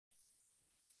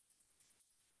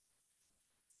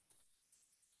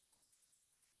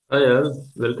Hi all,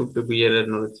 welcome to BLR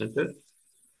Knowledge Center.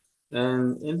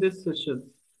 And in this session,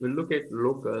 we'll look at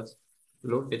Locust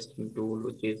load testing tool,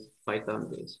 which is Python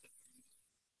based.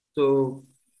 So,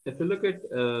 if you look at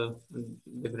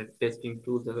different testing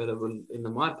tools available in the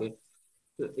market,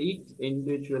 so each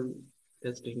individual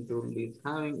testing tool is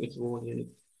having its own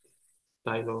unique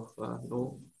style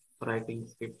of writing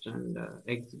scripts and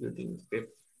executing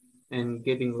scripts and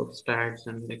getting of stats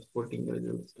and exporting the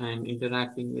results and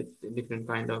interacting with different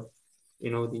kind of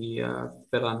the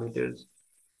parameters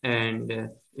and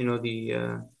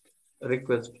the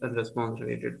request and response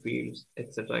related fields,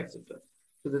 etc., etc.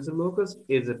 So this Locust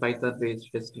is a Python-based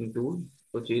testing tool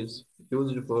which is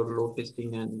used for load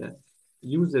testing and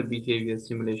user behavior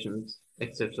simulations,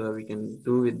 etc. We can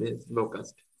do with this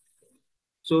Locust.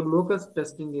 So Locust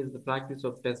testing is the practice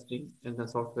of testing in the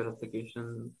software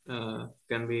application,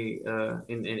 can be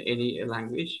in any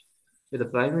language, with the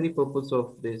primary purpose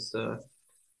of this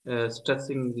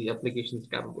stressing the application's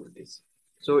capabilities.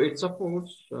 So it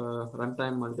supports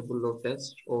runtime multiple load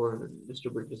tests or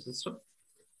distributed system.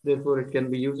 Therefore, it can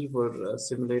be used for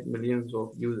simulate millions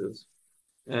of users.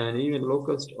 And even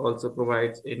Locust also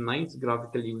provides a nice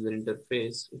graphical user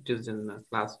interface, which is in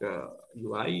class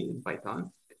UI in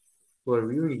Python for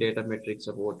viewing data metrics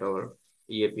about our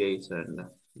APIs and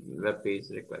web page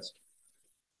request.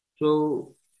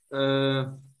 So uh,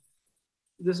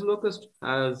 this Locust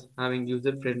as having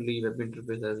user-friendly web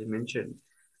interface, as you mentioned,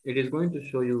 it is going to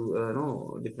show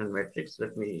you different metrics.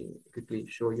 Let me quickly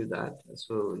show you that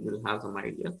so you'll have some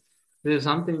idea. This is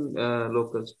something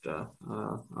Locust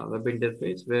web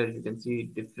interface where you can see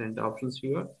different options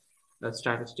here.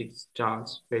 Statistics,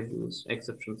 charts, values,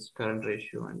 exceptions, current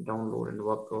ratio, and download and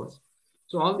workouts.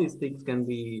 So all these things can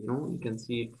be, you can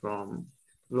see it from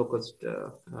Locust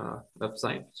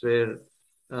websites where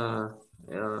uh,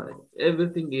 uh,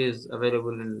 everything is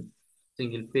available in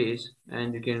single page,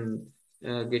 and you can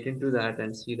get into that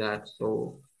and see that.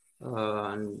 So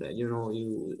and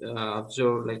you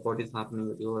observe like what is happening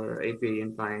with your API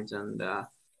endpoints and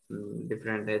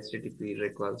different HTTP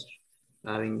requests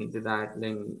having into that,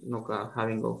 then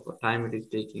having of time it is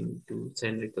taking to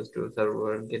send request to a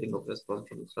server and getting of response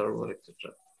from the server,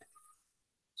 etc.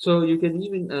 So you can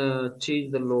even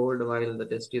change the load while the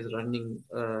test is running,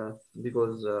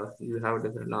 because you have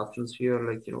different options here,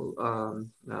 like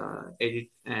edit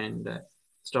and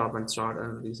stop and start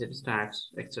and reset stats,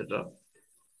 etc.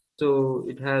 So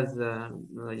it has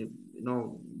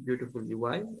beautiful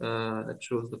UI that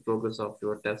shows the progress of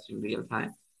your test in real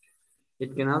time.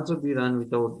 It can also be run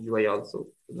without UI also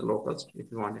in the Locust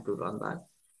if you wanted to run that.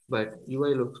 But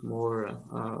UI looks more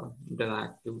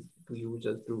interactive to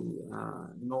users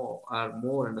to know or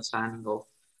more understanding of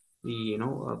the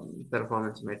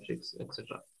performance metrics,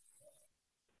 etc.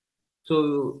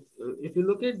 So if you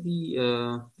look at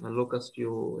the Locust,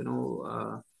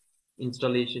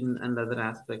 installation and other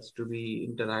aspects to be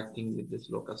interacting with this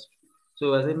Locust.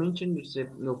 So as I mentioned, it's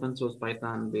an open source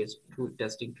Python based tool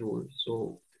testing tool.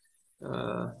 So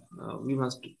uh, we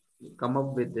must come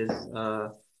up with this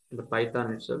the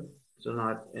Python itself, so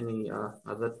not any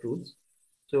other tools.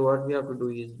 So what we have to do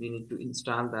is we need to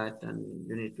install that, and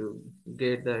you need to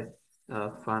get that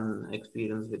fun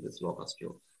experience with this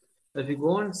Locustio. If you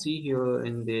go and see here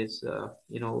in this,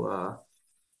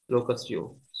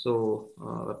 Locustio, so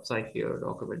website here,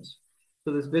 documents.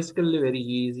 So this is basically very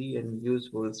easy and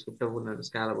useful, scriptable and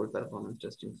scalable performance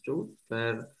testing tool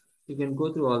where you can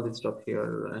go through all this stuff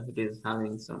here. It is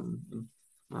having some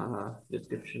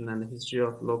description and history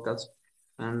of Locust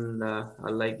and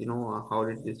like how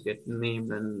did this get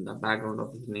named and the background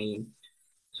of his name.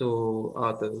 So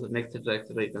authors, etc.,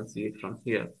 etc. You can see it from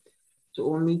here. So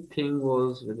only thing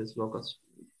was with this Locust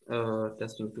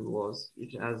testing tool was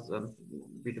it has a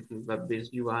beautiful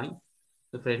web-based UI,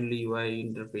 the friendly UI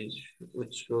interface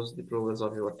which shows the progress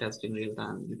of your test in real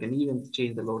time. You can even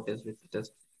change the load test with the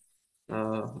test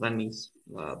running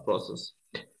process.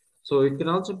 So it can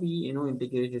also be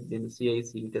integrated in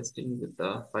CI/CD testing with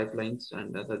the pipelines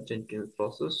and other Jenkins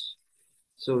process.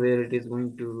 So where it is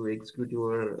going to execute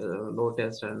your load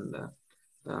test and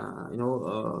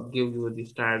give you the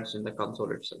stats in the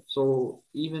console itself. So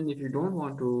even if you don't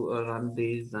want to run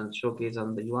these and showcase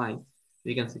on the UI,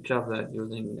 we can switch off that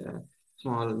using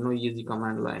small, easy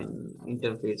command line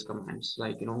interface commands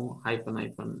like hyphen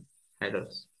hyphen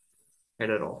headers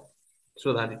header off,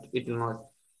 so that it will not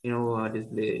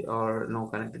display or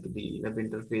connected to the web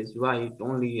interface UI. It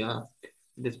only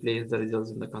displays the results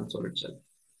in the console itself.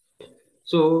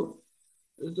 So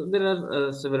there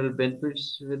are several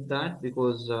benefits with that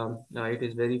because it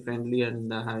is very friendly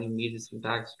and having easy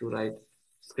syntax to write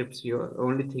scripts here.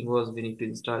 Only thing was we need to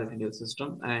install it in your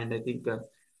system, and I think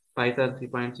Python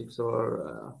 3.6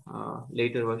 or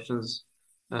later versions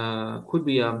could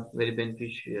be very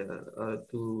beneficial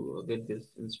to get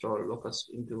this install Locust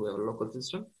into our local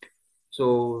system.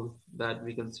 So that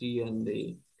we can see in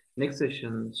the next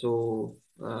session. So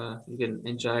you can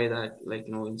enjoy that, like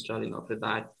installing after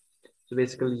that. So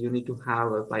basically, you need to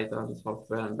have a Python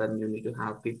software, and then you need to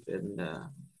have pip, and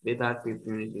with that pip,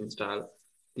 you need to install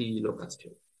the Locust.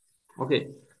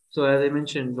 Okay, so as I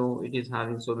mentioned, no, it is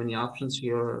having so many options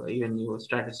here. Even your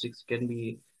statistics can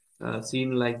be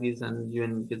seen like this, and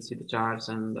you can see the charts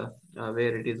and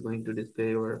where it is going to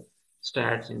display your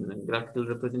stats in the graphical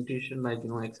representation. Like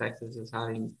x-axis is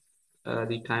having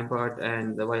the time part,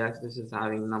 and the y-axis is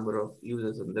having number of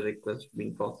users and the request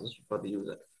being processed for the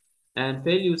user. And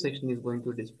failure section is going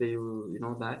to display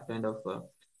that kind of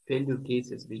failure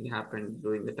cases being happened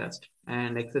during the test.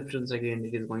 And exceptions again,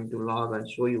 it is going to log and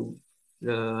show you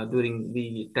during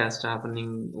the test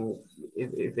happening.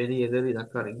 If any error is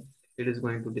occurring, it is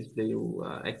going to display you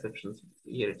exceptions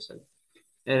here itself.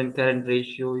 And current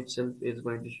ratio itself is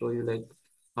going to show you like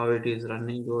how it is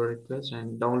running your request.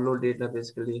 And download data,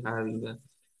 basically having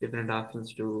different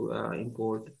options to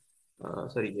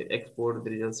export the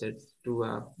result sets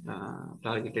to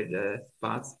targeted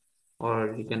paths,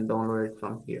 or you can download it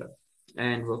from here.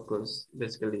 And workers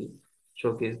basically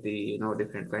showcase the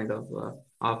different kind of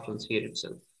options here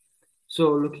itself.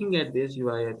 So looking at this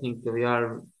UI, I think we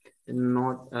are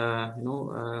not,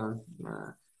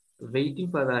 waiting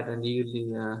for that, and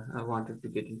eagerly I wanted to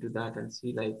get into that and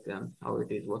see like how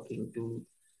it is working to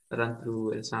run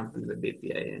through a sample web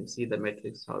API and see the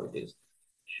metrics how it is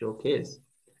showcase.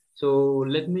 So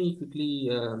let me quickly,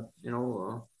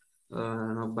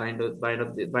 bind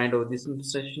out this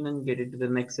session and get into the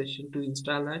next session to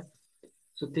install that.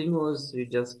 So thing was, we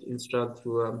just installed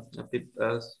through a pip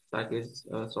package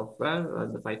software,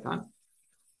 the Python.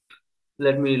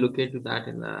 Let me look into that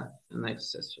in the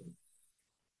next session.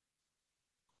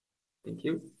 Thank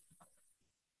you.